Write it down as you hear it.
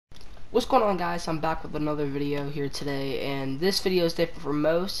What's going on, guys? I'm back with another video here today, and this video is different from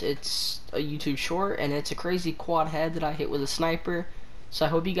most. It's a YouTube short, and it's a crazy quad head that I hit with a sniper. So I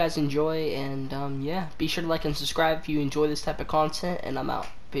hope you guys enjoy, and yeah, be sure to like and subscribe if you enjoy this type of content, and I'm out.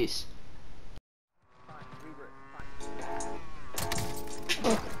 Peace.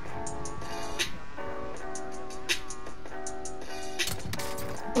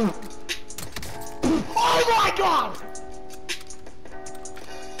 Oh my god!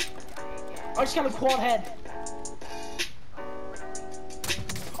 I just got a quad head.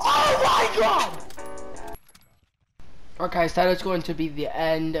 Oh my god! Alright guys, that is going to be the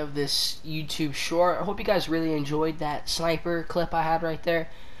end of this YouTube short. I hope you guys really enjoyed that sniper clip I had right there.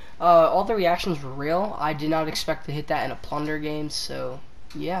 All the reactions were real. I did not expect to hit that in a plunder game, so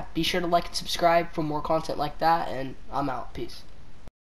yeah, be sure to like and subscribe for more content like that, and I'm out. Peace.